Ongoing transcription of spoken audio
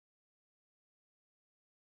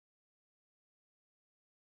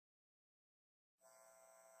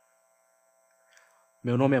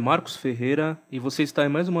Meu nome é Marcos Ferreira e você está em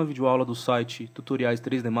mais uma videoaula do site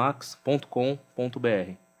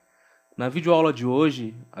tutoriais3dmax.com.br. Na videoaula de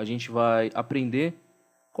hoje, a gente vai aprender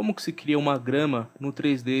como que se cria uma grama no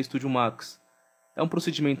 3D Studio Max. É um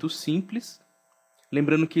procedimento simples,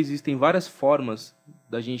 lembrando que existem várias formas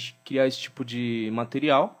da gente criar esse tipo de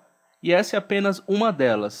material, e essa é apenas uma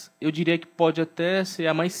delas. Eu diria que pode até ser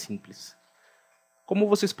a mais simples. Como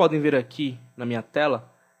vocês podem ver aqui na minha tela,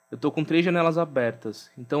 eu estou com 3 janelas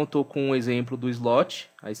abertas. Então eu estou com um exemplo do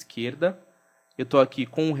slot à esquerda. Eu estou aqui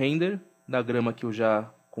com o render da grama que eu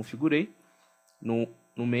já configurei no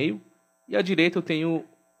meio. E à direita eu tenho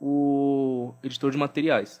o editor de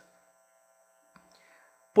materiais.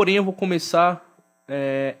 Porém eu vou começar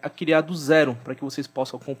a criar do zero para que vocês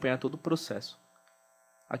possam acompanhar todo o processo.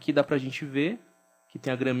 Aqui dá para a gente ver que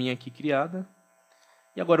tem a graminha aqui criada.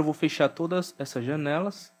 E agora eu vou fechar todas essas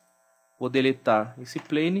janelas. Vou deletar esse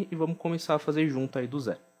plane e vamos começar a fazer junto aí do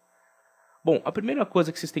zero. Bom, a primeira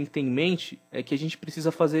coisa que vocês têm que ter em mente é que a gente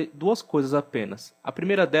precisa fazer duas coisas apenas. A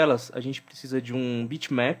primeira delas, a gente precisa de um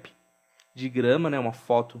bitmap de grama, né, uma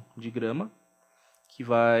foto de grama, que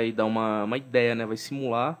vai dar uma ideia, né, vai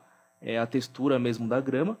simular a textura mesmo da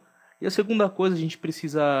grama. E a segunda coisa, a gente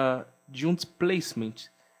precisa de um displacement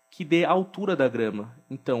que dê a altura da grama.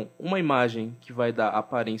 Então, uma imagem que vai dar a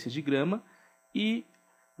aparência de grama e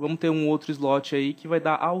vamos ter um outro slot aí que vai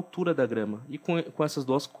dar a altura da grama. E com essas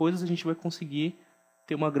duas coisas a gente vai conseguir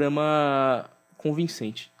ter uma grama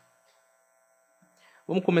convincente.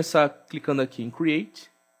 Vamos começar clicando aqui em Create,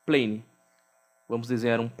 Plane. Vamos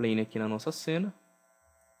desenhar um plane aqui na nossa cena.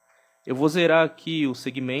 Eu vou zerar aqui os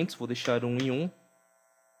segmentos, vou deixar 1 em 1.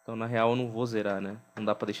 Então na real eu não vou zerar, né? Não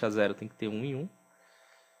dá para deixar 0, tem que ter 1 em 1.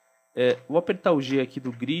 Vou apertar o G aqui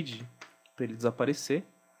do grid para ele desaparecer.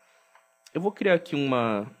 Eu vou criar aqui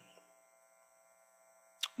uma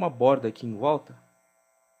borda aqui em volta,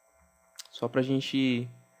 só para a gente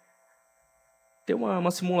ter uma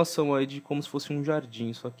simulação aí de como se fosse um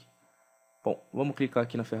jardim isso aqui. Bom, vamos clicar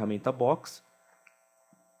aqui na ferramenta Box.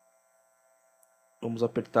 Vamos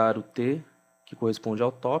apertar o T, que corresponde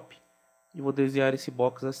ao top, e vou desenhar esse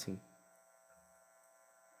box assim.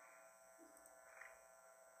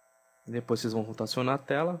 Depois vocês vão rotacionar a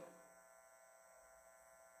tela.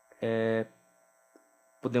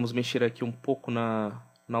 Podemos mexer aqui um pouco na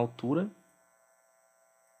altura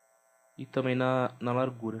e também na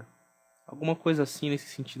largura. Alguma coisa assim nesse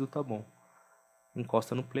sentido tá bom.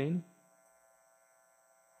 Encosta no plane.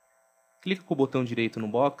 Clica com o botão direito no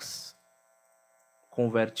box.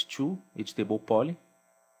 Convert to Editable Poly.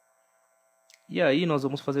 E aí nós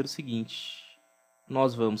vamos fazer o seguinte.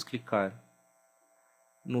 Nós vamos clicar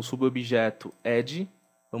no subobjeto Add.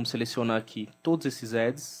 Vamos selecionar aqui todos esses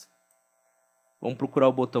adds. Vamos procurar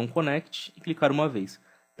o botão Connect e clicar uma vez.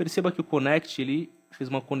 Perceba que o Connect ele fez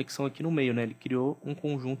uma conexão aqui no meio, né? Ele criou um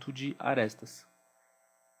conjunto de arestas.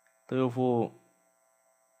 Então eu vou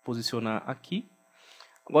posicionar aqui.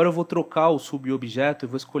 Agora eu vou trocar o subobjeto e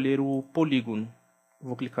vou escolher o polígono. Eu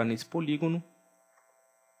vou clicar nesse polígono.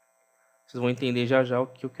 Vocês vão entender já já o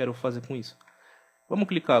que eu quero fazer com isso. Vamos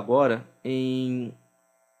clicar agora em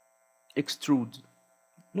Extrude.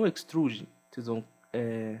 No Extrude, vocês vão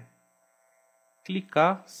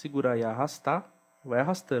clicar, segurar e arrastar, vai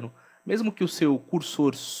arrastando. Mesmo que o seu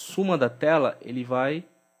cursor suma da tela, ele vai...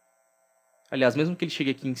 Aliás, mesmo que ele chegue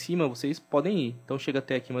aqui em cima, vocês podem ir. Então chega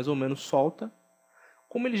até aqui mais ou menos, solta.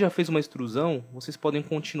 Como ele já fez uma extrusão, vocês podem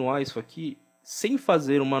continuar isso aqui sem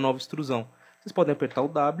fazer uma nova extrusão. Vocês podem apertar o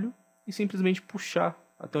W e simplesmente puxar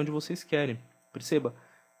até onde vocês querem. Perceba?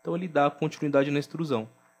 Então ele dá continuidade na extrusão.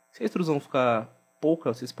 Se a extrusão ficar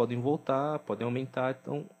pouca, vocês podem voltar, podem aumentar,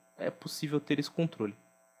 então é possível ter esse controle.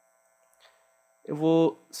 Eu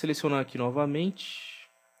vou selecionar aqui novamente,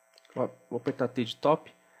 vou apertar T de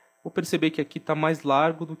top, vou perceber que aqui está mais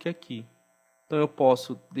largo do que aqui. Então eu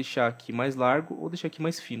posso deixar aqui mais largo ou deixar aqui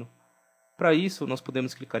mais fino. Para isso nós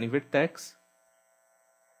podemos clicar em Vertex,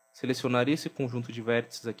 selecionar esse conjunto de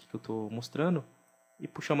vértices aqui que eu estou mostrando e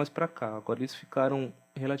puxar mais para cá. Agora eles ficaram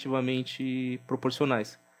relativamente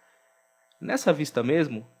proporcionais. Nessa vista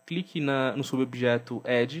mesmo, clique no subobjeto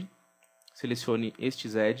Add, selecione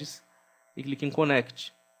estes edges e clique em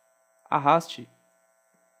Connect. Arraste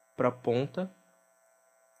para a ponta.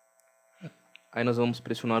 Aí nós vamos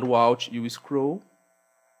pressionar o Alt e o Scroll.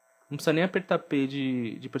 Não precisa nem apertar P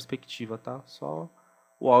de perspectiva, tá? Só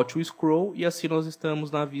o Alt e o Scroll e assim nós estamos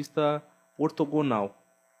na vista ortogonal.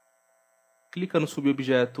 Clica no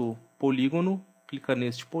subobjeto Polígono, clica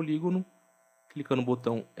neste polígono. Clica no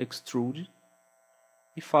botão Extrude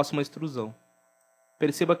e faço uma extrusão.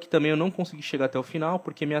 Perceba que também eu não consegui chegar até o final,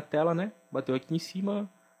 porque minha tela, né, bateu aqui em cima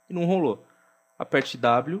e não rolou. aperte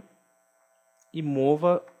W e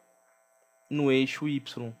mova no eixo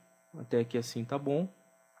Y. Até aqui assim tá bom.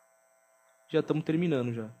 Já estamos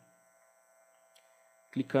terminando já.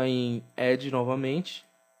 Clica em Add novamente.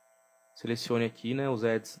 Selecione aqui, né, os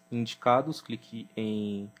ads indicados. Clique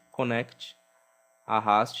em Connect.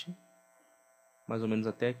 Arraste. Mais ou menos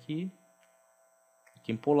até aqui.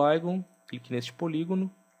 Clique em Polygon. Clique neste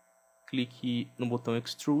polígono. Clique no botão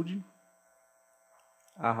Extrude.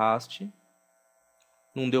 Arraste.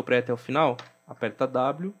 Não deu para ir até o final? Aperta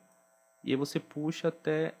W. E aí você puxa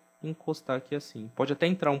até encostar aqui assim. Pode até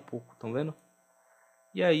entrar um pouco, estão vendo?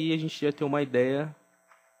 E aí a gente já tem uma ideia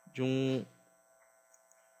de um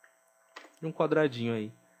quadradinho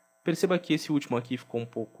aí. Perceba que esse último aqui ficou um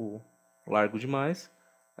pouco largo demais.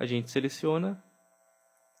 A gente seleciona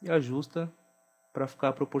e ajusta para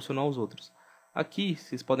ficar proporcional aos outros. Aqui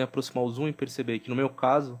vocês podem aproximar o zoom e perceber que no meu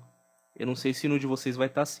caso, eu não sei se no de vocês vai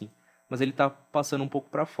estar assim, mas ele está passando um pouco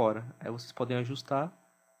para fora. Aí vocês podem ajustar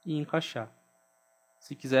e encaixar.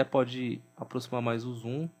 Se quiser pode aproximar mais o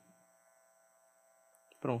zoom.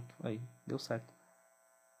 Pronto, aí, deu certo.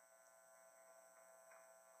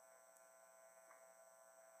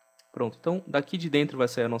 Pronto, então daqui de dentro vai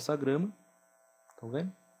sair a nossa grama. Estão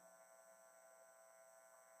vendo?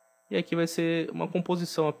 E aqui vai ser uma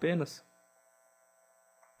composição apenas.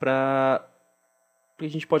 Para a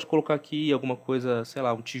gente pode colocar aqui alguma coisa, sei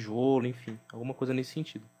lá, um tijolo, enfim. Alguma coisa nesse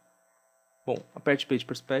sentido. Bom, aperte Page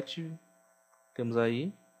Perspective. Temos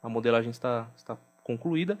aí, a modelagem está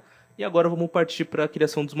concluída. E agora vamos partir para a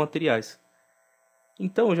criação dos materiais.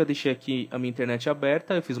 Então eu já deixei aqui a minha internet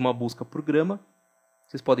aberta, eu fiz uma busca por grama.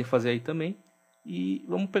 Vocês podem fazer aí também. E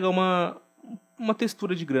vamos pegar uma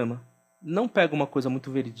textura de grama. Não pega uma coisa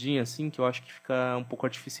muito verdinha assim, que eu acho que fica um pouco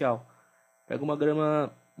artificial. Pega uma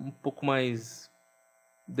grama um pouco mais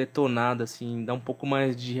detonada, assim, dá um pouco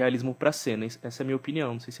mais de realismo para a cena. Essa é a minha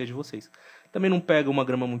opinião, não sei se é de vocês. Também não pega uma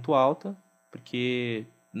grama muito alta, porque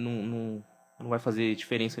não vai fazer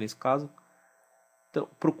diferença nesse caso. Então,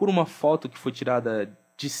 procura uma foto que foi tirada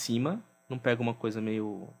de cima, não pega uma coisa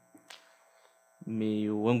meio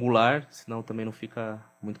angular, senão também não fica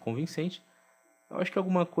muito convincente. Eu acho que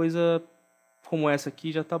alguma coisa como essa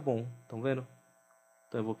aqui já tá bom, estão vendo?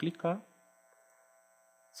 Então eu vou clicar,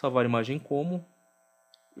 salvar a imagem como.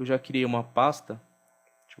 Eu já criei uma pasta,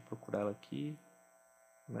 deixa eu procurar ela aqui,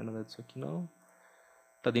 não é nada disso aqui não.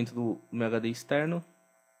 Tá dentro do meu HD externo.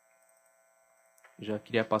 Já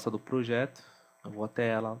criei a pasta do projeto. Eu vou até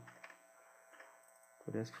ela.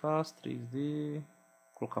 Parece que faz 3D.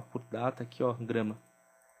 Colocar por data aqui, ó, grama.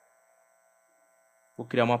 Vou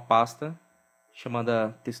criar uma pasta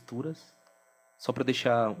chamada texturas, só para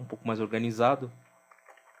deixar um pouco mais organizado.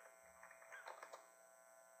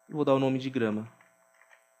 E vou dar o nome de grama.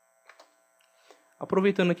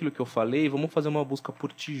 Aproveitando aquilo que eu falei, vamos fazer uma busca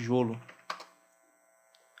por tijolo,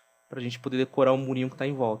 para a gente poder decorar o murinho que está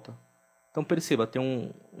em volta. Então perceba, tem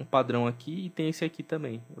um padrão aqui e tem esse aqui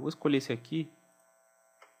também. Eu vou escolher esse aqui.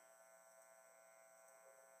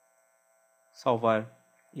 Salvar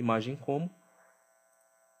imagem como.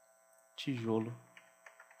 Tijolo.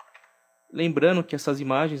 Lembrando que essas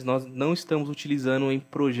imagens nós não estamos utilizando em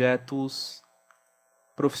projetos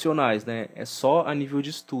profissionais, né? É só a nível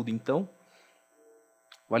de estudo. Então,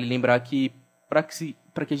 vale lembrar que para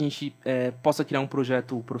que a gente possa criar um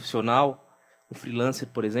projeto profissional, um freelancer,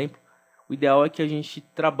 por exemplo, o ideal é que a gente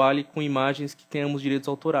trabalhe com imagens que tenhamos direitos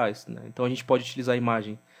autorais, né? Então a gente pode utilizar a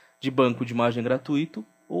imagem de banco de imagem gratuito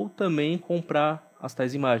ou também comprar as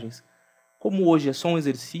tais imagens. Como hoje é só um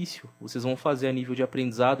exercício, vocês vão fazer a nível de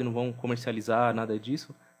aprendizado e não vão comercializar nada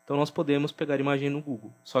disso, então nós podemos pegar imagem no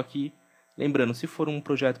Google. Só que, lembrando, se for um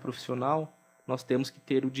projeto profissional, nós temos que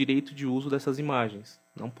ter o direito de uso dessas imagens.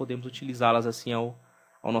 Não podemos utilizá-las assim ao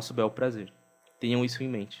nosso bel prazer. Tenham isso em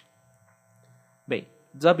mente. Bem,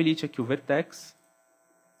 desabilite aqui o vertex.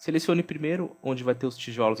 Selecione primeiro onde vai ter os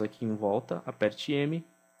tijolos aqui em volta. Aperte M.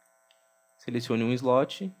 Selecione um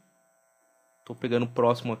slot. Estou pegando o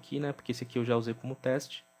próximo aqui, né? Porque esse aqui eu já usei como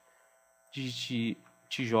teste. Digite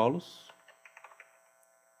tijolos.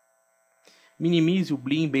 Minimize o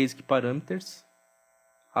Bleed Basic Parameters.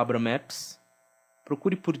 Abra Maps.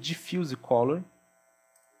 Procure por Diffuse Color.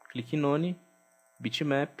 Clique em None.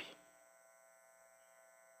 Bitmap.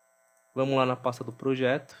 Vamos lá na pasta do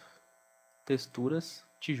projeto. Texturas.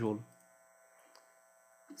 Tijolo.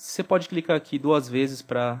 Você pode clicar aqui 2 vezes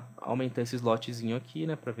para aumentar esse slotzinho aqui,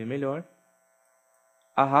 né? Para ver melhor.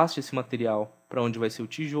 Arraste esse material para onde vai ser o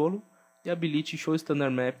tijolo. E habilite Show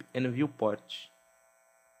Standard Map and Viewport.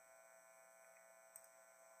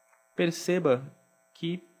 Perceba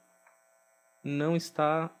que não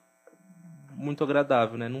está muito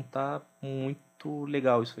agradável, né? Não está muito muito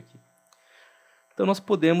legal isso aqui. Então nós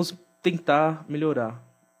podemos tentar melhorar.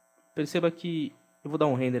 Perceba que eu vou dar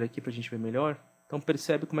um render aqui para a gente ver melhor. Então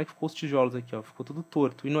percebe como é que ficou os tijolos aqui, ó. Ficou tudo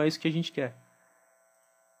torto e não é isso que a gente quer.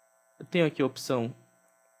 Eu tenho aqui a opção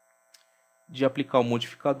de aplicar o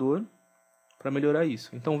modificador para melhorar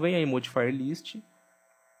isso. Então venha em Modifier List,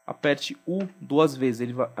 aperte U 2 vezes,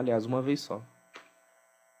 aliás, uma vez só.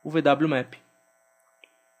 O VW Map.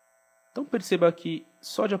 Então perceba que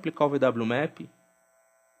só de aplicar o VW Map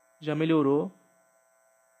já melhorou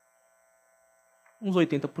uns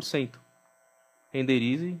 80%.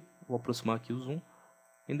 Renderize, vou aproximar aqui o zoom.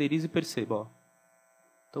 Renderize e perceba, ó.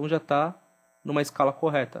 Então já está numa escala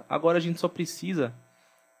correta. Agora a gente só precisa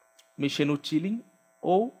mexer no tiling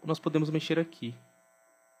ou nós podemos mexer aqui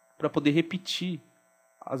para poder repetir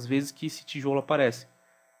as vezes que esse tijolo aparece.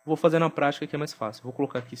 Vou fazer na prática que é mais fácil. Vou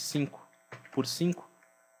colocar aqui 5 por 5.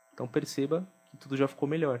 Então perceba que tudo já ficou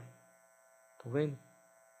melhor. Estão vendo?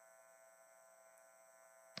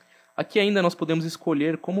 Aqui ainda nós podemos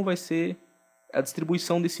escolher como vai ser a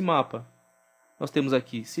distribuição desse mapa. Nós temos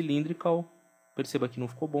aqui Cylindrical, perceba que não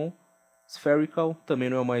ficou bom. Spherical, também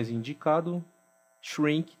não é o mais indicado.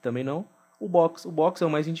 Shrink, também não. O box é o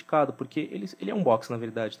mais indicado, porque ele é um box na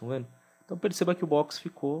verdade, estão vendo? Então perceba que o box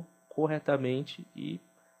ficou corretamente e,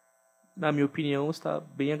 na minha opinião, está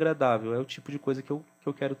bem agradável. É o tipo de coisa que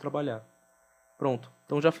eu quero trabalhar. Pronto,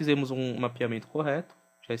 então já fizemos um mapeamento correto,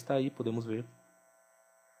 já está aí, podemos ver.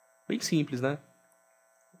 Bem simples, né?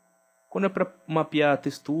 Quando é para mapear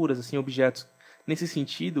texturas, assim, objetos, nesse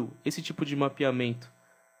sentido, esse tipo de mapeamento,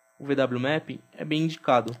 o VW Mapping, é bem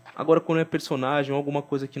indicado. Agora, quando é personagem ou alguma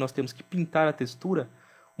coisa que nós temos que pintar a textura,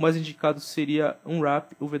 o mais indicado seria um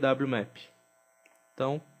Wrap, o VW Map.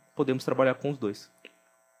 Então, podemos trabalhar com os dois.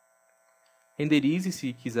 Renderize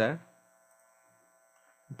se quiser.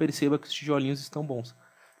 Perceba que os tijolinhos estão bons.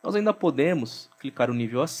 Nós ainda podemos clicar o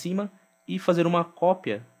nível acima e fazer uma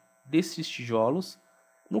cópia desses tijolos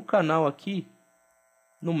no canal aqui,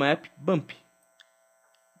 no Map Bump.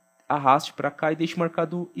 Arraste para cá e deixe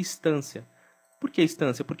marcado instância. Por que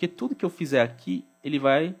instância? Porque tudo que eu fizer aqui, ele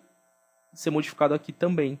vai ser modificado aqui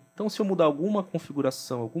também. Então, se eu mudar alguma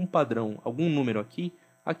configuração, algum padrão, algum número aqui,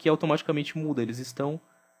 aqui automaticamente muda. Eles estão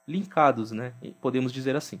linkados, né? Podemos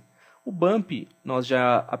dizer assim. O Bump, nós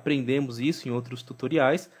já aprendemos isso em outros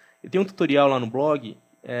tutoriais. Eu tenho um tutorial lá no blog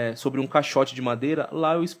sobre um caixote de madeira.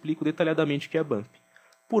 Lá eu explico detalhadamente o que é Bump.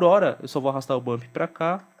 Por hora, eu só vou arrastar o Bump para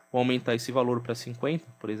cá. Vou aumentar esse valor para 50,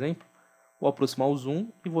 por exemplo. Vou aproximar o zoom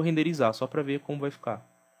e vou renderizar, só para ver como vai ficar.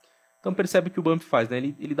 Então percebe que o Bump faz, né?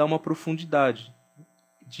 Ele dá uma profundidade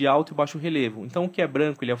de alto e baixo relevo. Então o que é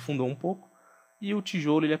branco ele afundou um pouco e o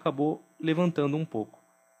tijolo ele acabou levantando um pouco.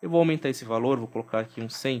 Eu vou aumentar esse valor, vou colocar aqui um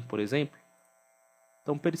 100, por exemplo.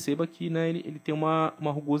 Então perceba que, né, ele tem uma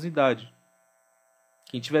rugosidade.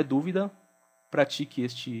 Quem tiver dúvida, pratique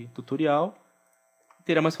este tutorial.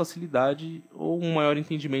 Terá mais facilidade ou um maior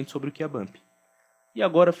entendimento sobre o que é Bump. E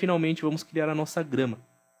agora, finalmente, vamos criar a nossa grama.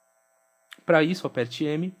 Para isso, aperte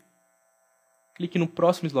M, clique no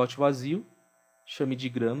próximo slot vazio, chame de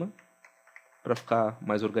grama, para ficar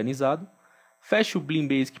mais organizado. Feche o Blend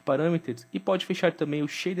Basic Parameters e pode fechar também o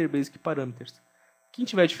Shader Basic Parameters. Quem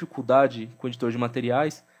tiver dificuldade com o editor de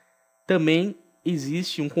materiais, também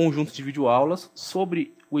existe um conjunto de videoaulas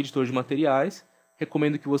sobre o editor de materiais.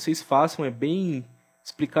 Recomendo que vocês façam, é bem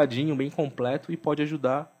explicadinho, bem completo e pode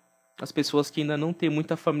ajudar as pessoas que ainda não têm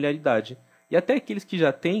muita familiaridade. E até aqueles que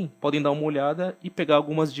já têm, podem dar uma olhada e pegar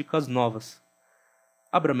algumas dicas novas.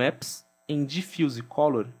 Abra Maps, em Diffuse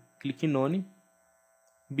Color, clique em None,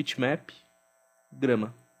 Bitmap,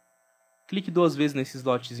 Grama. Clique 2 vezes nesse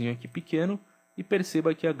slotzinho aqui pequeno e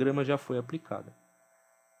perceba que a grama já foi aplicada.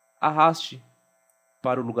 Arraste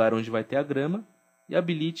para o lugar onde vai ter a grama e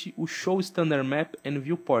habilite o Show Standard Map and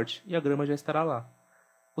Viewport e a grama já estará lá.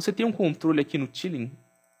 Você tem um controle aqui no tiling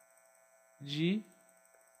de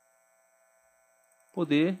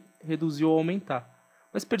poder reduzir ou aumentar.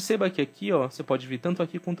 Mas perceba que aqui, ó, você pode ver tanto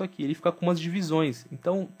aqui quanto aqui. Ele fica com umas divisões.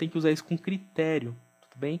 Então tem que usar isso com critério.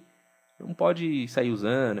 Tudo bem? Não pode sair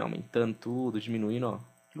usando, aumentando tudo, diminuindo. Ó.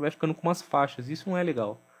 Ele vai ficando com umas faixas. Isso não é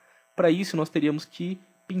legal. Para isso nós teríamos que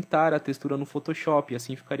pintar a textura no Photoshop. E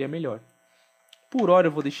assim ficaria melhor. Por hora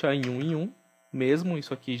eu vou deixar em 1 em 1 mesmo.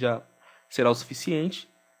 Isso aqui já será o suficiente.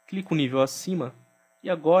 Clico o nível acima. E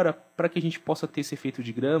agora, para que a gente possa ter esse efeito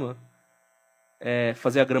de grama,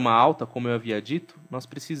 fazer a grama alta, como eu havia dito, nós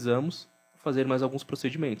precisamos fazer mais alguns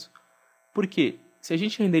procedimentos. Porque se a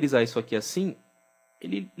gente renderizar isso aqui assim,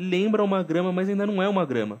 ele lembra uma grama, mas ainda não é uma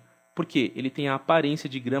grama. Porque ele tem a aparência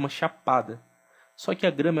de grama chapada. Só que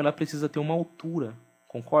a grama ela precisa ter uma altura,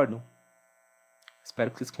 concordam?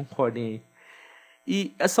 Espero que vocês concordem aí.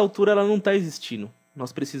 E essa altura ela não está existindo.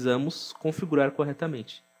 Nós precisamos configurar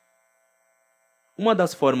corretamente. Uma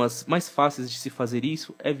das formas mais fáceis de se fazer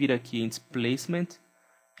isso é vir aqui em Displacement,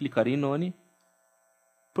 clicar em None,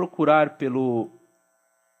 procurar pelo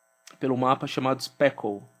mapa chamado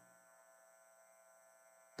Speckle.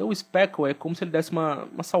 Então o Speckle é como se ele desse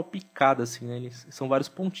uma salpicada, assim, né? São vários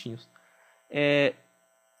pontinhos.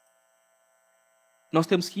 Nós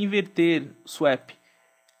temos que inverter swap.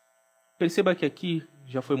 Perceba que aqui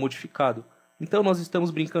já foi modificado. Então nós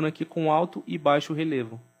estamos brincando aqui com alto e baixo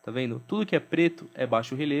relevo. Tá vendo? Tudo que é preto é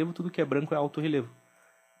baixo relevo, tudo que é branco é alto relevo.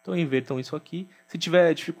 Então invertam isso aqui. Se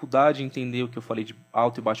tiver dificuldade em entender o que eu falei de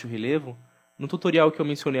alto e baixo relevo, no tutorial que eu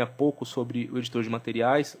mencionei há pouco sobre o editor de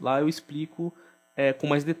materiais, lá eu explico com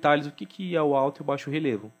mais detalhes o que é o alto e o baixo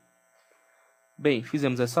relevo. Bem,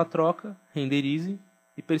 fizemos essa troca, renderize,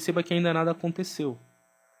 e perceba que ainda nada aconteceu.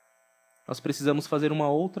 Nós precisamos fazer uma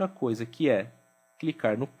outra coisa, que é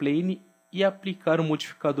clicar no plane e aplicar um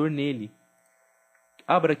modificador nele.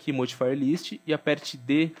 Abra aqui Modifier List e aperte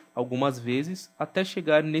D algumas vezes até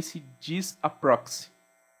chegar nesse disapprox.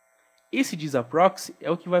 Esse disapprox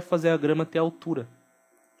é o que vai fazer a grama ter altura.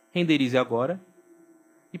 Renderize agora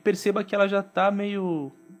e perceba que ela já está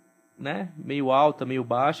meio alta, meio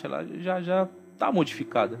baixa, ela já está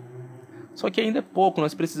modificada. Só que ainda é pouco,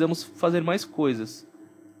 nós precisamos fazer mais coisas.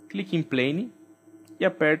 Clique em Plane e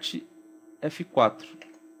aperte F4.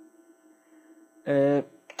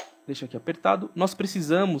 Deixa aqui apertado. Nós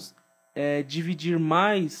precisamos dividir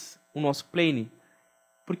mais o nosso plane,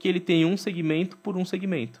 porque ele tem um segmento por um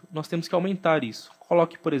segmento. Nós temos que aumentar isso.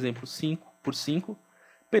 Coloque, por exemplo, 5 por 5.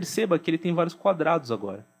 Perceba que ele tem vários quadrados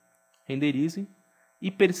agora. Renderize e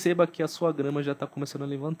perceba que a sua grama já está começando a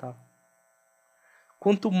levantar.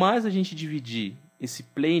 Quanto mais a gente dividir esse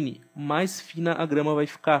plane, mais fina a grama vai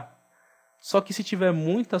ficar. Só que se tiver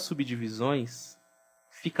muitas subdivisões,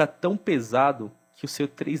 fica tão pesado que o seu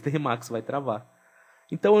 3D Max vai travar.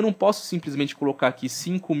 Então eu não posso simplesmente colocar aqui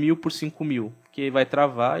 5.000 por 5.000, porque vai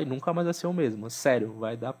travar e nunca mais vai ser o mesmo. Sério,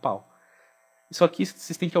 vai dar pau. Isso aqui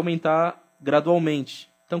vocês têm que aumentar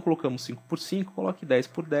gradualmente. Então colocamos 5 por 5, coloque 10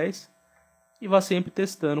 por 10 e vá sempre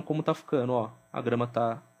testando como está ficando. Ó, a grama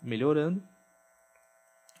está melhorando.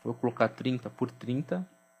 Vou colocar 30 por 30.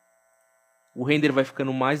 O render vai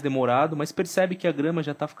ficando mais demorado, mas percebe que a grama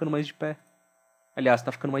já está ficando mais de pé. Aliás,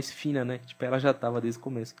 está ficando mais fina, né? De pé ela já estava desde o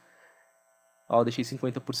começo. Ó, eu deixei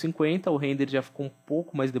 50 por 50, o render já ficou um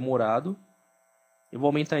pouco mais demorado. Eu vou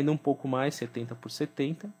aumentar ainda um pouco mais, 70 por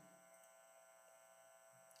 70.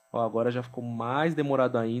 Ó, agora já ficou mais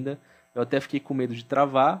demorado ainda. Eu até fiquei com medo de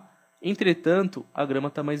travar. Entretanto, a grama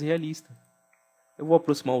está mais realista. Eu vou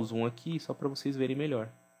aproximar o zoom aqui, só para vocês verem melhor.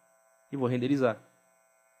 E vou renderizar.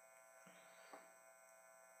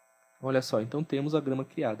 Olha só, então temos a grama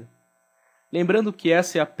criada. Lembrando que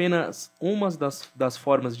essa é apenas uma das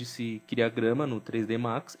formas de se criar grama no 3D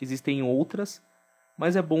Max. Existem outras,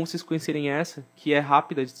 mas é bom vocês conhecerem essa, que é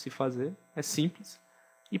rápida de se fazer, é simples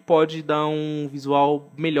e pode dar um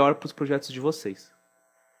visual melhor para os projetos de vocês.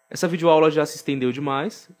 Essa videoaula já se estendeu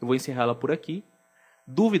demais, eu vou encerrá-la por aqui.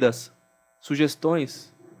 Dúvidas,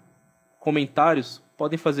 sugestões, comentários,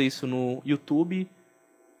 podem fazer isso no YouTube,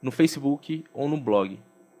 no Facebook ou no blog.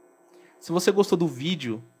 Se você gostou do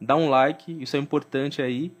vídeo, dá um like, isso é importante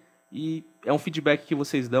aí. E é um feedback que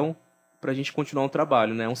vocês dão para a gente continuar o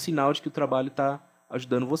trabalho, né? É um sinal de que o trabalho está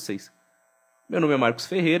ajudando vocês. Meu nome é Marcos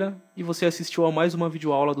Ferreira e você assistiu a mais uma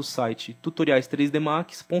videoaula do site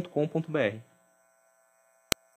tutoriais3dmax.com.br.